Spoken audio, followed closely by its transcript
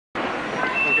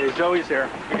Zoe's here.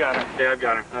 You got her. Yeah, I've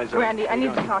got her. Hi, Zoe. Randy, I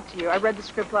need to talk to you. I read the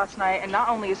script last night, and not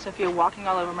only is Sofia walking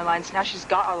all over my lines, now she's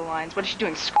got all the lines. What is she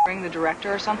doing, screwing the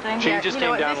director or something? She just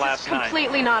came down last night. This is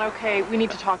completely not okay. We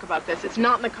need to talk about this. It's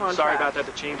not in the contract. Sorry about that.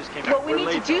 The team just came down. Well, we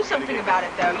need to do something about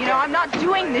it, though. You know, I'm not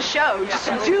doing the show just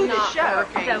to do the show.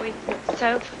 Zoe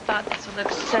so thought this would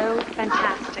look so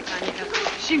fantastic on you.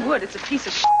 She would. It's a piece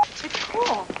of shit. It's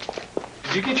cool.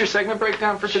 Did you get your segment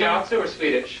breakdown for today? Shiatsu or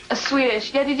Swedish? A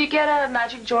Swedish. Yeah, did you get a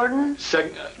Magic Jordan?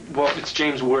 Well, it's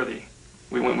James Worthy.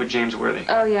 We went with James Worthy.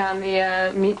 Oh, yeah, and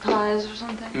the meat pies or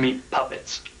something? Meat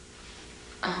puppets.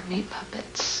 Oh, meat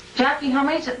puppets. Jackie, how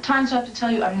many times do I have to tell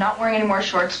you I'm not wearing any more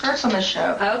short skirts on this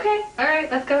show? Okay, all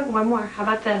right, let's go. One more. How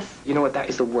about this? You know what? That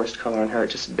is the worst color on her.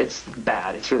 It's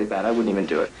bad. It's really bad. I wouldn't even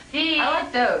do it. I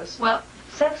like those. Well,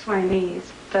 Seth's wearing these,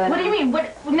 but... What do you mean?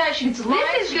 Now she gets lines.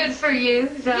 This is good for you,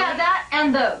 Zoe. Yeah, that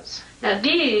and those. Now,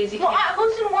 these... Well,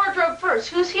 who's in wardrobe first?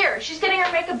 Who's here? She's getting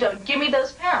her makeup done. Give me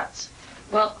those pants.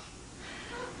 Well,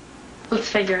 let's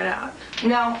figure it out.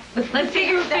 No. Let's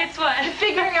figure who fits what. The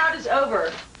figuring out is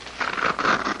over.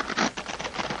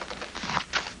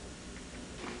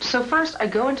 So first, I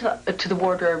go into the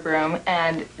wardrobe room,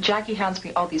 and Jackie hands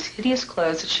me all these hideous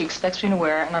clothes that she expects me to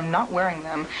wear, and I'm not wearing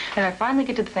them. And I finally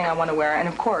get to the thing I want to wear, and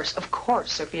of course,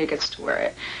 Sophia gets to wear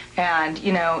it. And,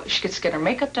 you know, she gets to get her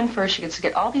makeup done first. She gets to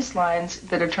get all these lines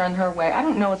that are turned her way. I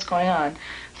don't know what's going on.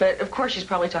 But, of course, she's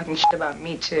probably talking shit about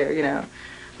me, too, you know.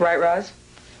 Right, Roz?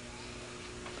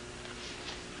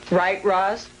 Right,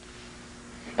 Roz?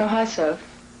 Oh, hi, Soph.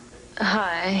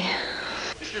 Hi.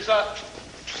 Pictures up.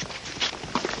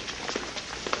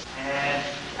 And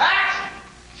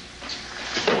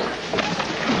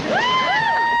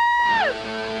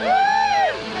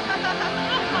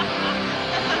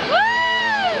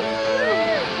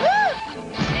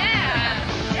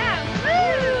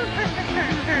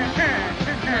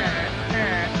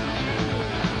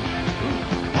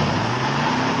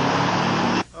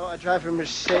Oh, I drive a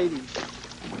Mercedes.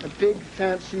 A big,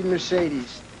 fancy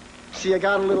Mercedes. See, I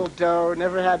got a little dough,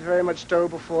 never had very much dough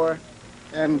before,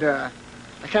 and,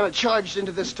 I kind of charged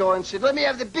into the store and said, let me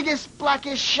have the biggest,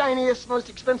 blackest, shiniest, most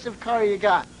expensive car you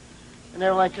got. And they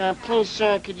were like, please,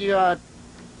 sir, could you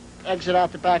exit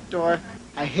out the back door?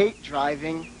 I hate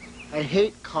driving. I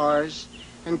hate cars.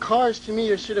 And cars, to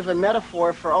me, are sort of a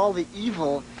metaphor for all the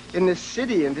evil in this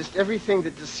city and just everything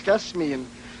that disgusts me and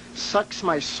sucks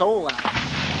my soul out.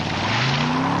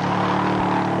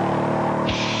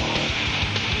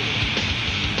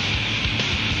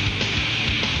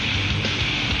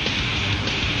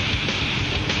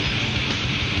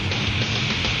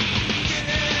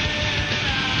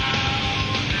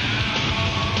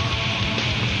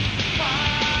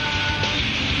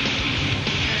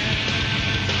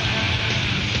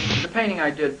 Painting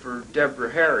I did for Deborah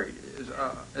Harry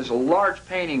is a large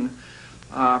painting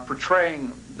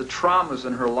portraying the traumas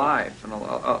in her life and a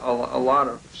lot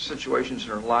of situations in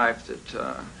her life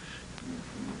that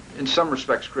in some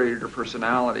respects created her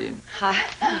personality. Hi,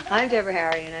 I'm Deborah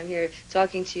Harry, and I'm here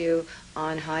talking to you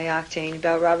on Hi-Octane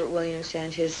about Robert Williams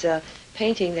and his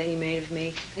painting that he made of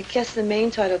me. I guess the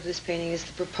main title of this painting is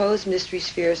The Proposed Mysteries,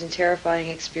 Fears, and Terrifying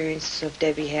Experiences of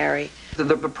Debbie Harry.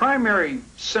 The primary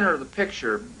center of the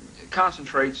picture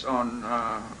concentrates on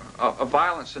a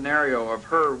violent scenario of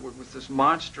her with this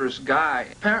monstrous guy.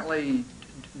 Apparently,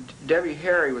 Debbie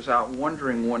Harry was out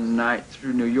wandering one night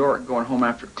through New York, going home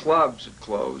after clubs had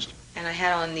closed. And I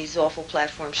had on these awful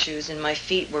platform shoes, and my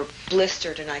feet were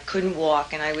blistered, and I couldn't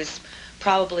walk, and I was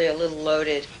probably a little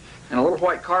loaded. And a little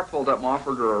white car pulled up and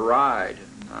offered her a ride.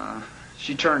 And,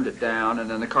 she turned it down, and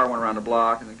then the car went around the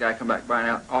block, and the guy come back by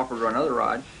and offered her another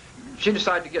ride. She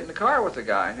decided to get in the car with the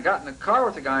guy. And got in the car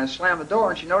with the guy and slammed the door,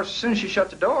 and she noticed as soon as she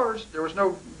shut the doors, there was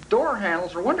no door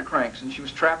handles or window cranks, and she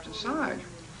was trapped inside.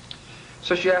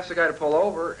 So she asked the guy to pull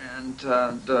over, and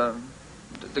the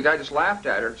guy just laughed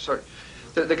at her. So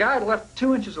the guy had left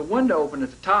 2 inches of window open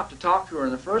at the top to talk to her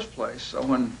in the first place. So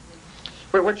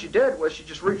what she did was she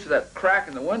just reached for that crack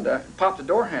in the window and popped the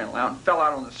door handle out and fell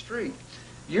out on the street.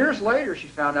 Years later, she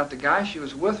found out the guy she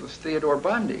was with was Theodore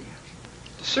Bundy,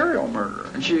 the serial murderer,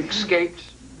 and she escaped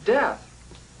death.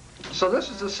 So this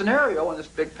is the scenario in this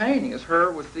big painting, is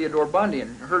her with Theodore Bundy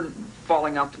and her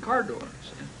falling out the car doors.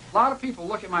 A lot of people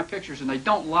look at my pictures and they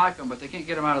don't like them, but they can't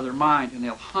get them out of their mind, and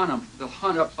they'll hunt them. They'll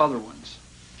hunt up other ones.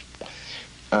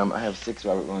 I have 6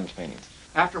 Robert Williams paintings.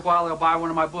 After a while, they'll buy one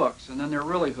of my books, and then they're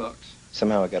really hooked.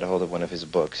 Somehow I got a hold of one of his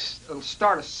books. It'll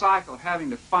start a cycle of having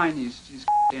to find these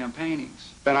damn paintings.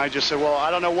 Then I just said, well, I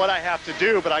don't know what I have to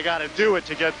do, but I got to do it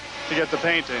to get the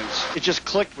paintings. It just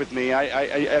clicked with me.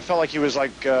 I felt like he was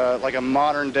like a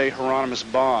modern-day Hieronymus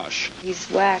Bosch. He's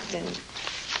whacked, and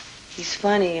He's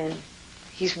funny and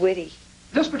he's witty.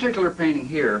 This particular painting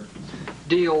here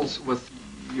deals with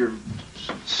your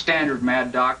standard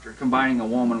mad doctor combining a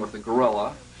woman with a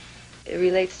gorilla. It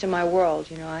relates to my world,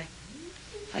 you know.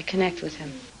 I connect with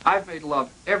him. I've made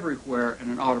love everywhere in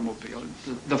an automobile.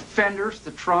 The fenders,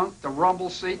 the trunk, the rumble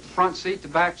seat, the front seat, the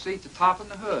back seat, the top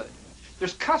and the hood.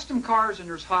 There's custom cars and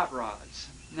there's hot rods.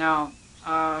 Now,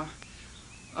 a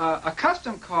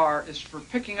custom car is for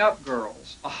picking up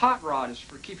girls. A hot rod is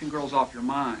for keeping girls off your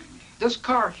mind. This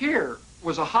car here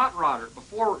was a hot rodder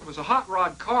before, it was a hot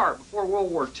rod car before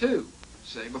World War II.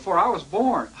 See, before I was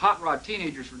born, hot rod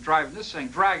teenagers were driving this thing,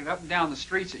 dragging it up and down the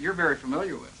streets that you're very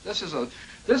familiar with. This is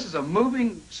a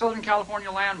moving Southern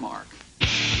California landmark.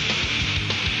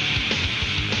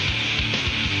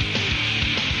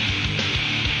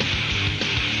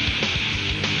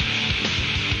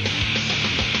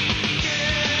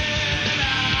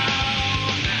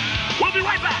 We'll be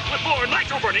right back with more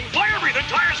nitro-burning, fire-breathing,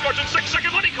 tire-scorching,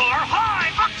 6-second money car,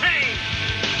 Hi-Octane!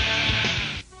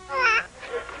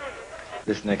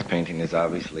 This next painting is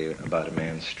obviously about a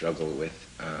man's struggle with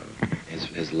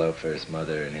his love for his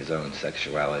mother and his own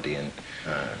sexuality and,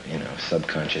 you know,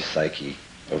 subconscious psyche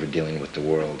over dealing with the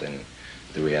world and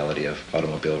the reality of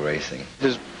automobile racing.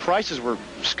 His prices were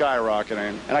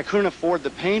skyrocketing, and I couldn't afford the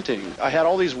painting. I had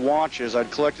all these watches.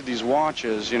 I'd collected these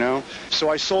watches, you know. So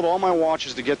I sold all my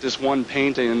watches to get this one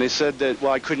painting, and they said that,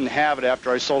 well, I couldn't have it after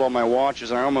I sold all my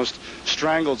watches, and I almost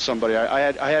strangled somebody. I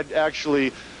had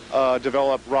actually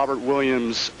developed Robert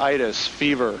Williams-itis,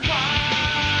 fever.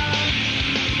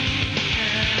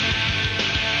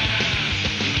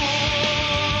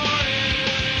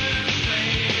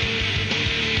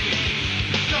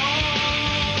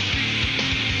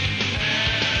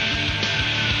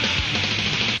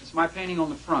 My painting on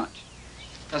the front.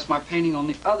 That's my painting on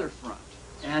the other front.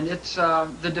 And it's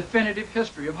the definitive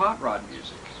history of hot rod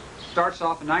music. Starts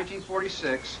off in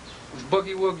 1946 with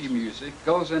boogie-woogie music,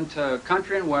 goes into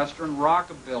country and western,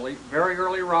 rockabilly, very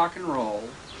early rock and roll,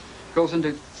 goes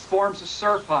into forms of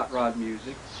surf hot rod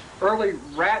music, early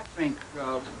Rat Fink,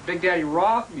 Big Daddy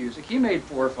Roth music. He made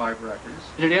 4 or 5 records,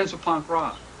 and it ends with punk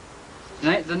rock.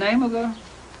 The name of the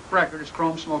record is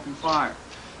Chrome Smoke and Fire.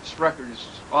 This record is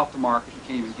off the market, you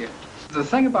can't even get it. The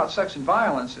thing about Sex and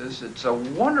Violence is it's a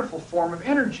wonderful form of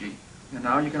energy. You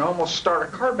know, you can almost start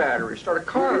a car battery, start a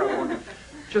car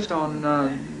just on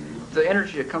the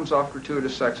energy that comes off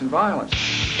gratuitous sex and violence.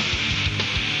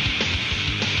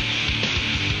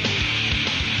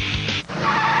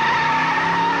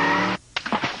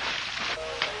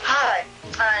 Hi,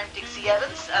 I'm Dixie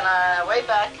Evans, and way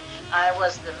back I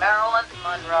was the Marilyn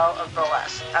Monroe of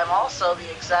burlesque. I'm also the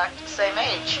exact same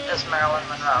age as Marilyn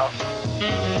Monroe.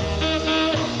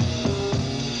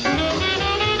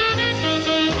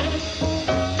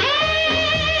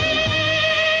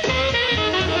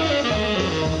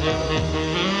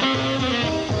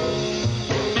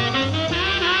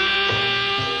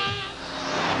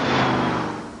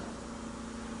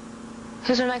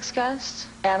 Who's our next guest?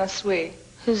 Anna Sui.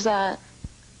 Who's that?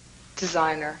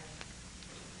 Designer.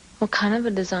 What kind of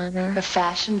a designer? A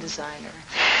fashion designer.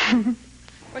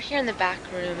 We're here in the back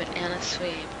room at Anna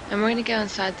Sui, and we're going to go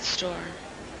inside the store.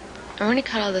 I'm going to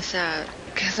cut all this out,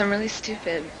 because I'm really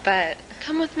stupid, but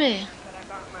come with me.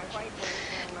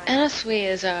 Anna Sui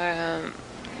is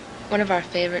one of our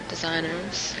favorite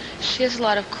designers. She has a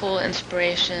lot of cool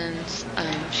inspirations.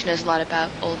 She knows a lot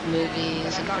about old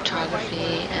movies and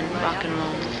photography and rock and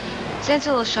roll. She does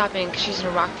a little shopping because she's in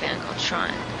a rock band called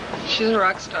Shrine. She's a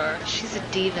rock star. She's a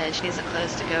diva and she needs the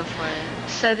clothes to go for it.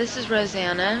 So this is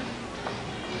Rosanna.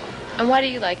 And why do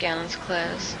you like Anna's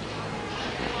clothes?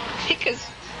 Because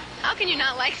how can you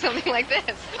not like something like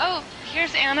this? Oh,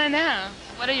 here's Anna now.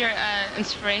 What are your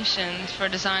inspirations for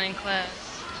designing clothes?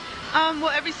 Well,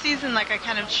 every season, I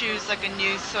kind of choose a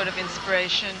new sort of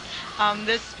inspiration.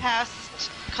 This past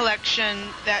collection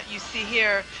that you see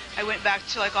here, I went back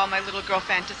to all my little girl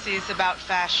fantasies about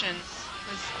fashion.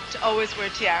 Was to always wear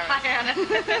tiaras. Hi, Anna.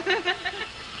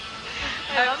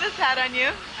 I love this hat on you.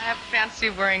 I have a fancy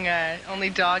of wearing only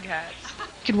dog hats.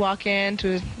 You could walk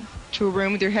into a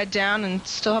room with your head down and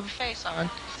still have a face on.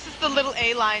 This is the little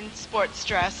A-line sports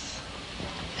dress.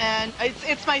 And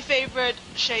it's my favorite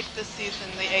shape this season,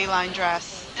 the A-line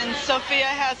dress. And Sophia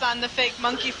has on the fake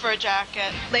monkey fur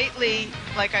jacket. Lately,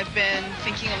 I've been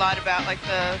thinking a lot about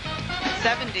the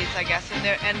 70s, I guess,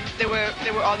 and there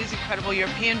were all these incredible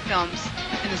European films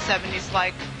in the 70s,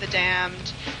 like The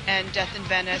Damned and Death in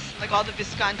Venice, all the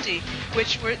Visconti,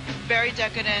 which were very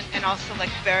decadent and also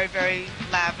very, very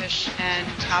lavish and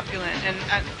opulent. And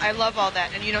I love all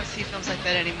that, and you don't see films like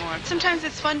that anymore. Sometimes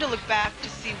it's fun to look back to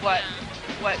see what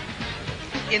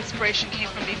inspiration came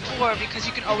from before, because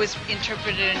you can always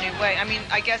interpret it in a new way. I mean,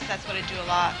 I guess that's what I do a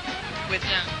lot with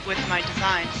my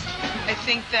designs. I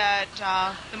think that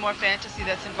the more fantasy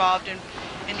that's involved in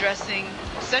dressing,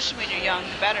 especially when you're young,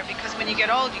 the better, because when you get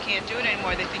old, you can't do it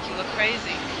anymore. They think you look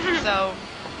crazy. So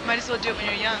you might as well do it when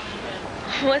you're young.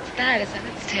 What's that? Is that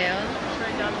its tail?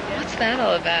 What's that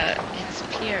all about? It's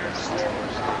pierced.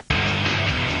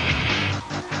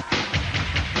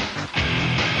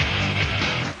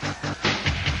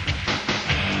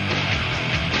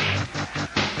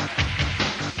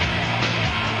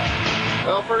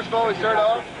 Well, first of all, we start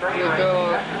off with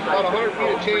about 100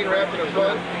 feet of chain wrapped in the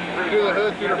front, through the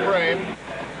hood, through the frame.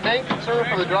 Main concern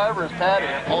for the driver is padding.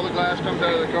 All the glass comes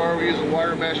out of the car. We use a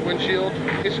wire mesh windshield.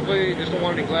 Basically, you just don't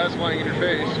want any glass flying in your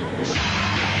face.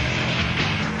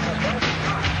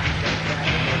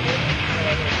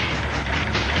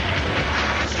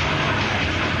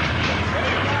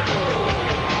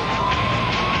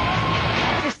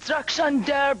 Destruction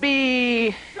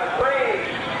Derby! 3,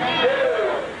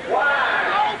 2, 1.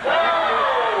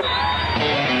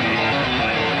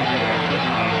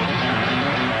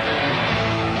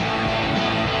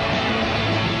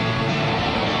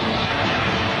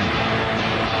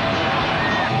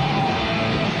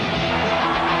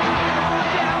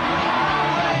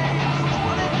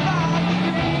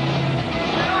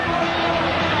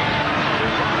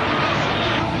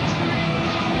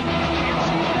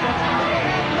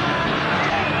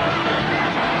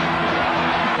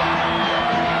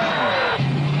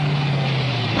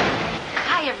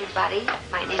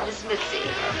 My name is Missy,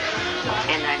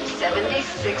 and I'm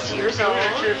 76 years old.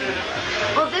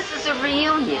 Well, this is a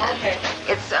reunion.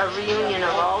 It's a reunion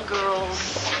of all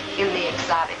girls in the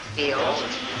exotic field.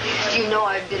 You know,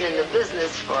 I've been in the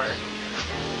business for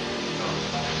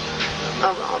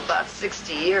about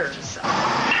 60 years.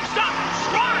 Next up,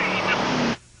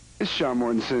 Swine! It's Sean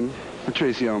Mortensen. I'm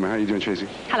Tracy Ullman. How you doing, Tracy?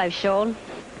 Hello, Sean.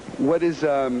 What is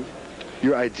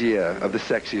your idea of the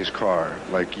sexiest car?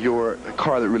 Like a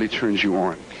car that really turns you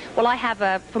on? Well, I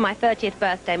have for my 30th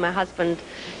birthday, my husband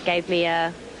gave me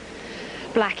a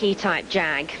black E-type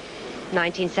Jag,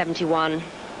 1971,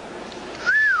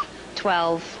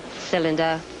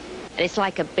 12-cylinder. And it's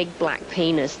like a big black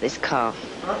penis, this car.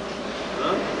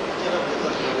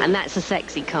 And that's a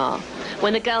sexy car.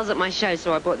 When the girls at my show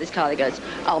saw I bought this car, they goes,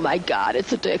 "Oh my God,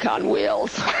 it's a dick on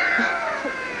wheels."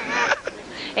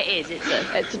 It is.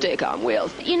 It's a dick on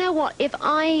wheels. You know what? If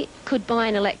I could buy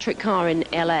an electric car in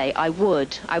L.A., I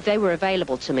would. If they were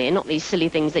available to me, and not these silly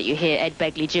things that you hear Ed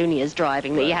Begley Jr. is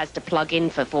driving that he has to plug in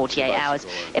for 48 hours.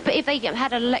 If they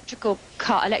had an electric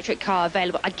car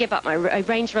available, I'd give up my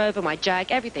Range Rover, my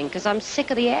Jag, everything, because I'm sick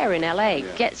of the air in L.A.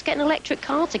 Let's get an electric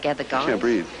car together, guys. Can't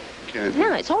breathe. Can't.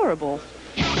 No, it's horrible.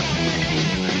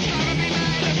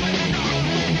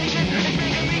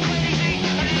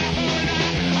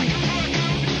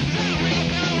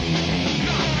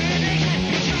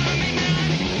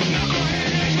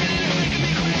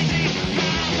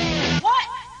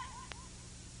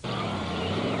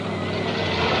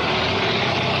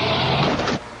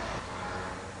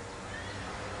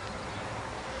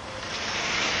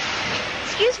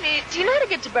 Excuse me, do you know how to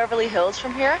get to Beverly Hills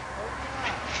from here?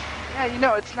 Yeah, you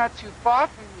know, it's not too far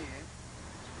from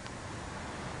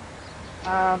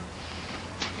here.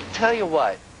 Tell you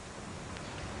what.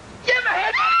 Get my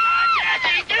head out of the car,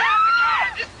 Jackie! Get out of the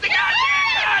car! This is the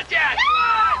goddamn car, Jackie!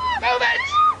 Move it!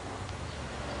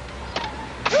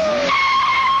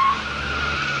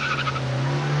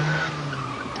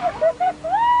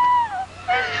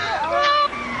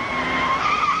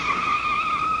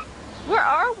 Where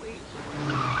are we?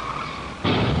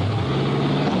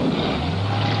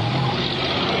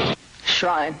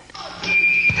 Shrine.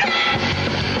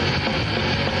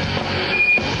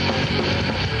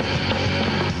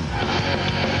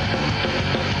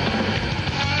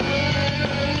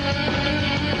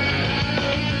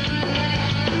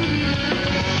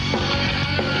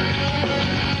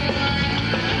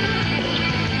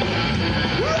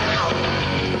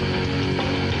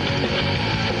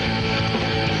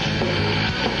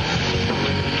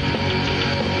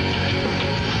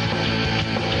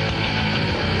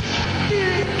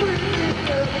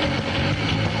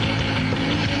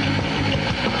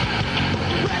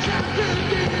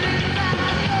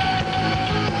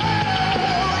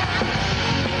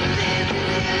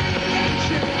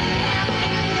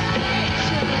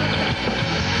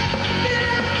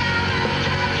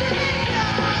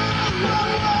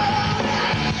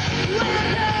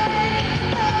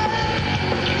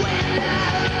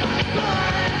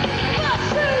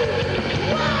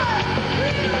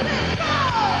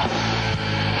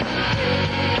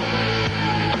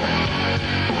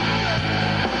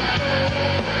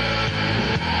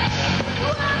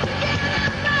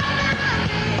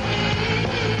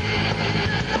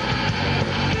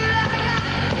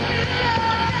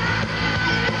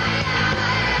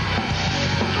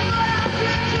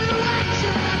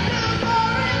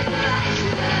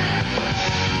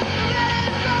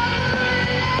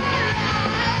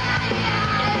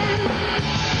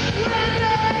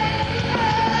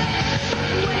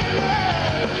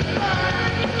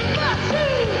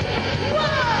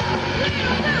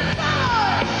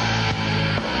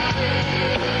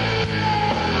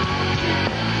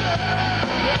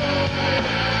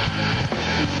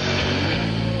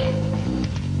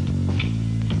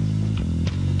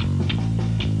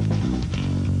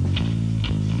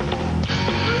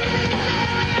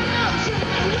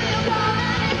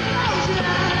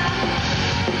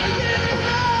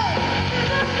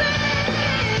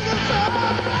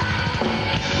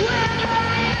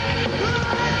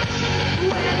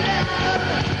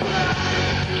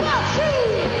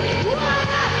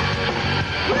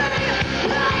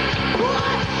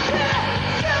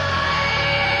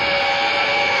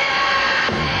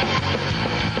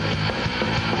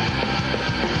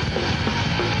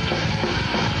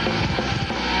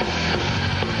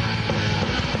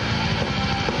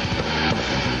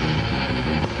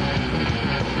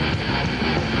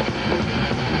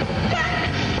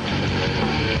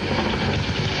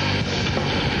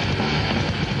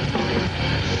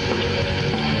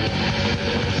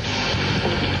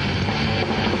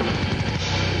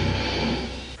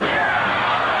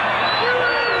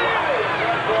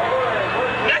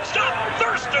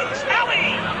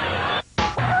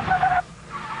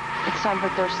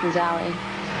 Thurston's Alley.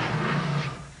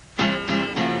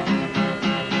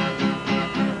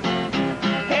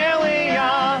 Here we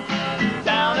are,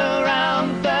 down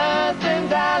around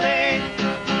Thurston's Alley.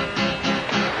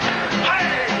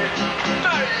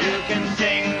 You can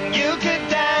sing, you can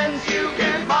dance, you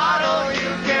can model,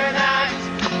 you can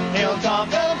act. He'll talk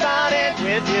about it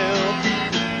with you.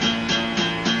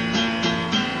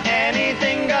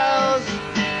 Anything goes,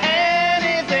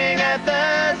 anything at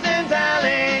Thurston's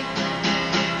Alley.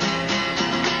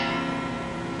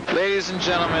 Ladies and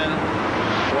gentlemen,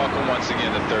 welcome once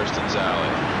again to Thurston's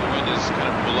Alley. The wind is kind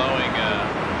of blowing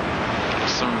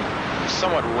some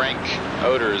somewhat rank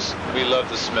odors. We love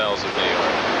the smells of New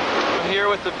York. I'm here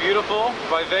with the beautiful,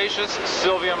 vivacious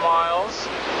Sylvia Miles,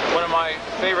 one of my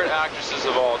favorite actresses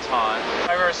of all time.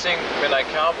 I remember seeing Midnight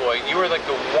Cowboy. You were like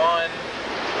the one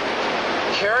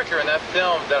character in that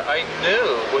film that I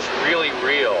knew was really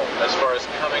real as far as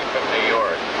coming from New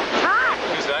York. Hi.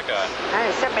 Who's that guy?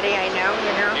 Somebody I know,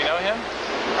 you know. You know him?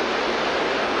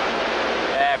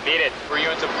 Beat it. Were you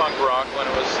into punk rock when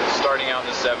it was starting out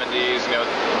in the 70s? You know,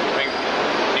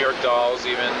 New York Dolls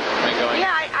even? Going?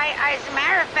 Yeah, I, as a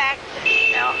matter of fact,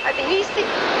 you know, I mean, he's the,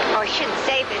 oh, I shouldn't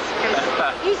say this because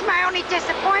he's my only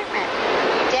disappointment.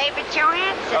 David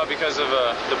Johansen. Oh, because of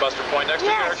the Buster Poindexter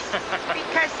yes, character?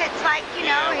 because it's like, you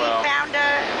know, Yeah, well. he found a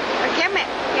gimmick,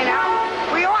 you know.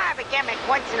 We all have a gimmick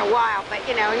once in a while, but,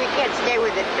 you know, you can't stay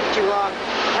with it for too long.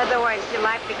 Otherwise, your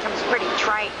life becomes pretty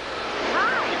trite.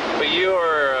 But you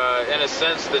are, in a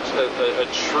sense, a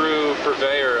true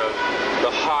purveyor of the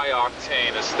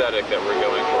high-octane aesthetic that we're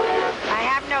going for here. I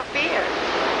have no fear.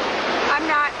 I'm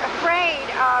not afraid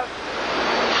of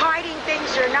hiding things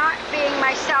or not being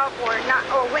myself or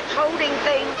withholding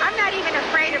things. I'm not even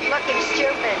afraid of looking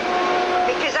stupid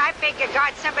because I figure,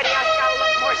 God, somebody else got to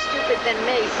look more stupid than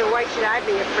me, so why should I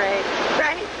be afraid,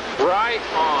 right? Right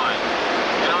on.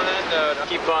 And on that note,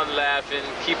 keep on laughing,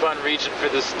 keep on reaching for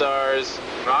the stars,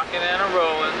 rocking and a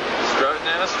rolling, strutting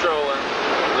and a strolling,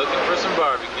 looking for some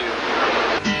barbecue.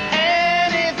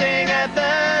 Anything at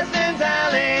Thurston's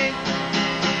Alley.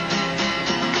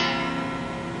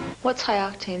 What's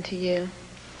high-octane to you?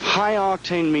 High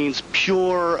octane means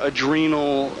pure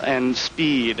adrenal and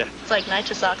speed. It's like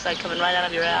nitrous oxide coming right out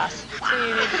of your ass.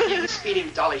 So you need speeding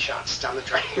dolly shots down the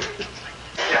drain.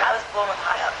 I was born with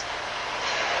high octane.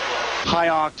 High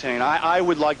octane. I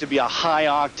would like to be a high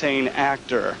octane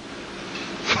actor.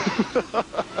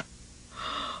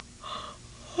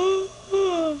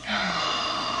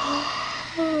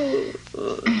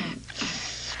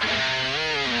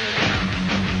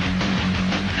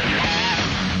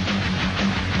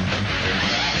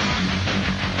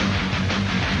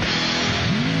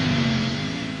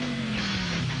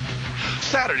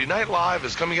 Saturday Night Live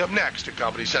is coming up next at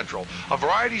Comedy Central, a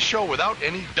variety show without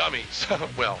any dummies.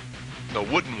 Well, no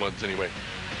wooden ones anyway.